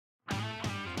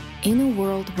In a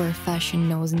world where fashion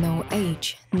knows no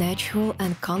age, natural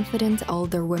and confident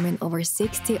older women over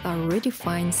 60 are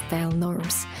redefining style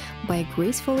norms by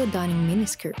gracefully donning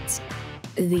miniskirts.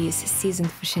 These seasoned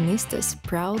fashionistas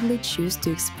proudly choose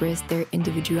to express their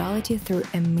individuality through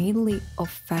a medley of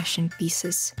fashion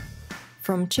pieces,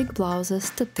 from chic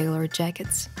blouses to tailored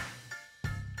jackets.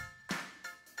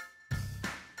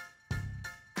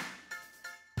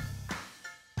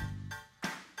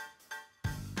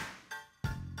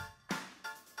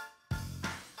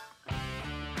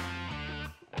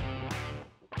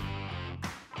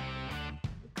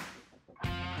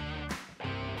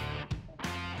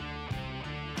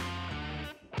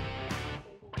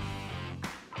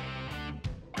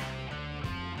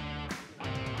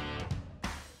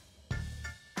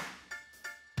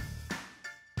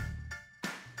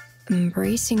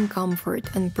 Embracing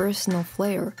comfort and personal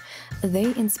flair,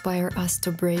 they inspire us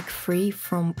to break free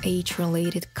from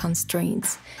age-related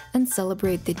constraints and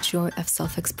celebrate the joy of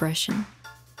self-expression.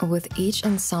 With each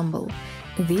ensemble,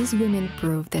 these women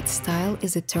prove that style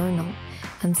is eternal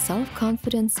and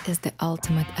self-confidence is the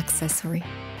ultimate accessory.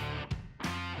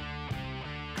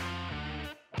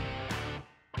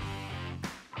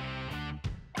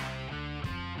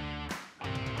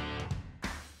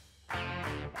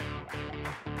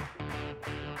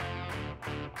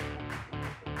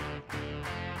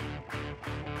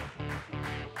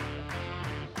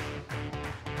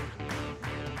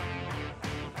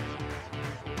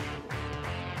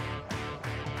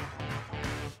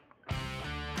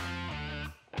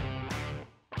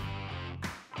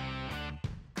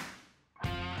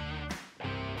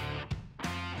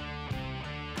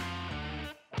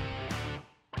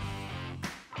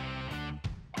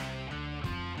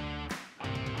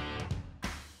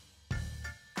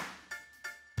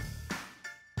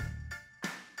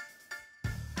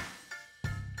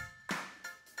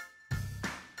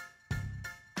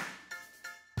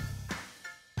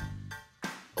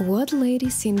 What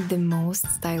lady seemed the most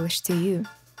stylish to you?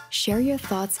 Share your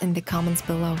thoughts in the comments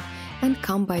below and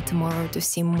come by tomorrow to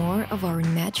see more of our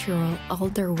natural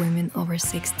older women over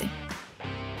 60.